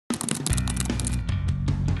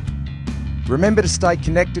Remember to stay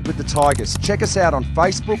connected with the Tigers. Check us out on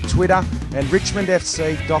Facebook, Twitter and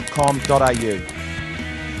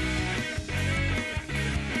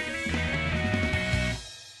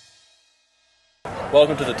richmondfc.com.au.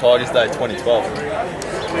 Welcome to the Tigers Day 2012.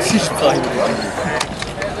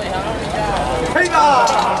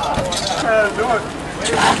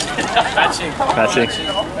 Patching.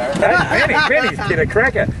 Benny's did a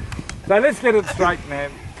cracker. So let's get it straight now.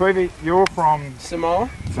 Tweety, you're from Samoa.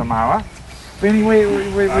 Benny,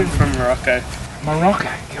 where I'm from Morocco. Morocco.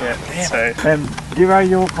 Yeah, so. And Gibbo,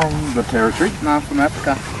 you're from the territory. No, I'm from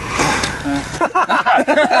Africa.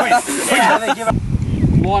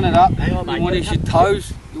 Line it up. You want your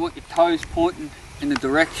toes. You want your toes pointing in the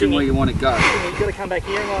direction where you want to go. You've got to come back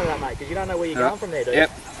here and line it up, mate, because you don't know where you're going from there, do you?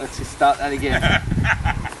 Yep. Let's just start that again.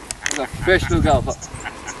 Like a professional golfer.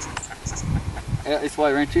 Out this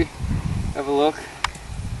way, Wrenchy. Have a look.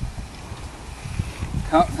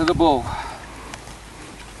 Come up to the ball.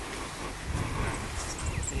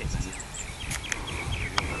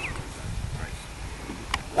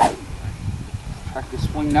 Practice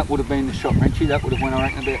swing, that would have been the shot, Wrenchy. That would have went, I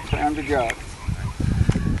reckon, about 300 yards.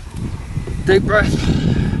 Deep breath.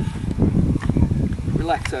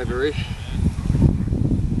 Relax over here.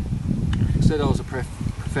 I said I was a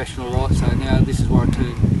professional, right? So now this is where I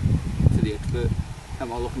turn to the expert. How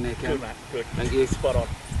am I looking there, Cam? Good, mate. Good. Thank you. Spot on.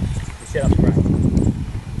 You set up great.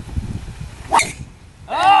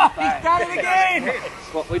 Oh, he's done it again!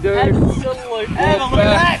 That's what we do. Absolute. Have a look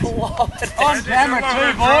at that! On camera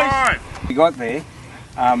too, boys. We got there.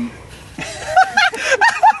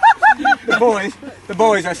 The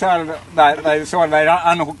boys they decided they'd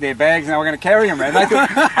unhook their bags and they were going to carry them around. They thought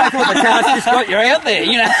the car's just got you out there,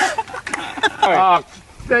 you know. Oh,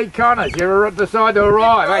 Steve Connors, you decide to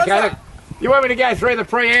arrive. Okay, look, you want me to go through the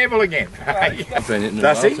preamble again?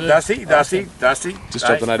 Dusty. Just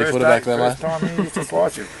dropped an 80 footer back there, mate. First time here for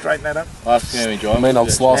twice, you straighten that up. Last game we drove. I mean, I'll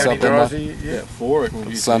slice up there, mate. Yeah, 4.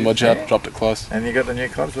 The same wedge out, dropped it close. and you got the new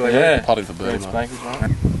clubs? Yeah, putting for birdie, mate. Spankers,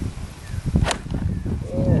 right?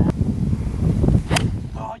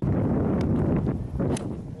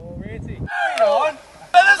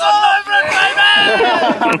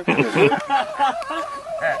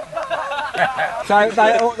 So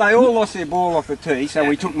they all lost their ball off the tee, so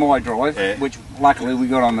we took my drive, which luckily we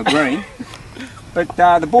got on the green. But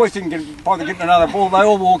the boys didn't bother getting another ball. They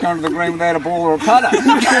all walked onto the green without a ball or a putter.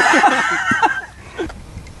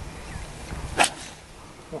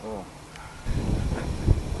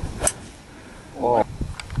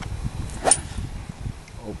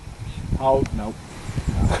 Oh, no.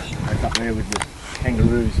 Back up there with the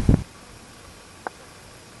kangaroos.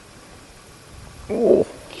 Oh,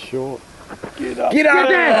 short. Get up. Get up!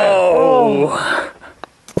 Oh!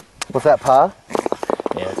 Was that par?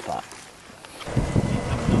 Yeah, it's fine.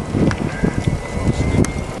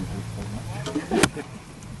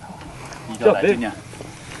 You got that, didn't you?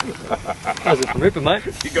 That was a ripper, mate.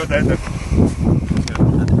 You got that. It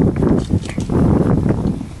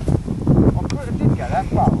didn't go that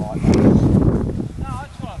far, right? No,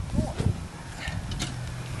 that's what I thought.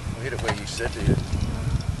 I hit it where you said to hit it.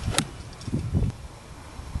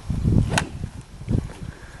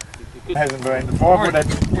 Hasn't been the 5 wood. I'm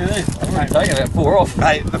taking about 4 off.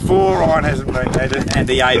 Hey, the 4 iron hasn't been needed, and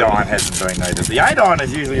the 8 iron hasn't been needed. The 8 iron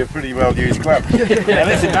is usually a pretty well used club. Now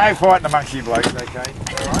listen, no fighting amongst you blokes, okay?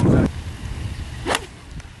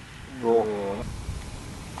 All right.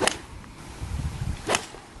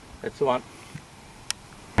 That's the one.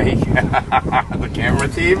 Hey, the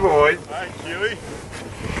camera's here, boys. Hey, Huey.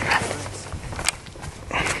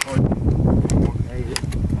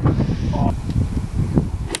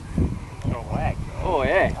 Oh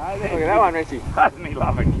yeah. Look at that one, Richie. Doesn't he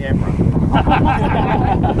love a camera?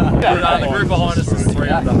 The group behind us is 3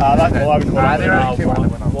 under. That's all I've got. They're only 2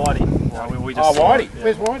 under. Whitey. We Oh, Whitey.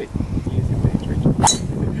 Where's Whitey?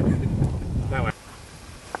 No way.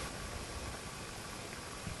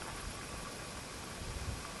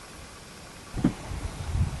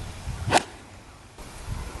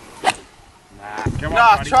 Come on,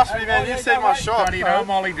 Nah, buddy. trust me, man. You see my shot. Buddy, no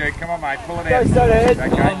molly, dude. Come on, mate. Pull it Go, out. Sonny. Okay.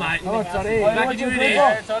 Come on, mate. Come on, Sonny. Back at you in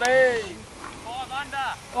here. Toddy. 5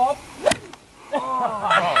 under. Oh.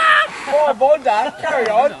 5 under. Carry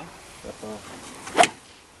on.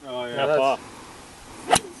 Oh, yeah. How far?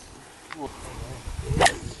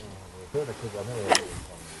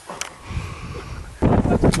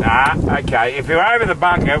 Nah, okay. If you're over the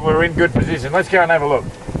bunker, we're in good position. Let's go and have a look.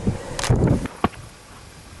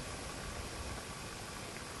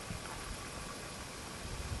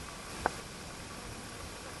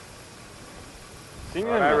 Sing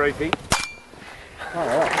Righto, Reefy. All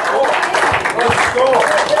right.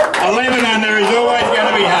 I'll leave it under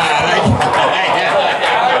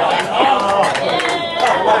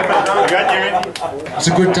It's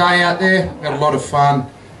a good day out there. We had a lot of fun,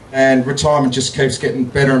 and retirement just keeps getting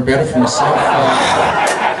better and better for myself.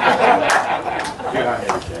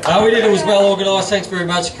 We did. It was well organised. Thanks very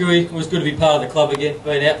much, Cooey. It was good to be part of the club again.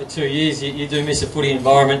 Been out for 2 years. You do miss a footy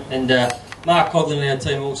environment. And Mark Coughlin in our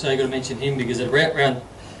team also, got to mention him, because at around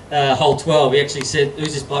hole 12 he actually said,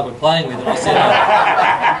 "Who's this bloke we're playing with?" And I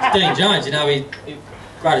said, "Dean Jones. You know, he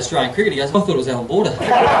great Australian cricket." He goes, "I thought it was Alan Border."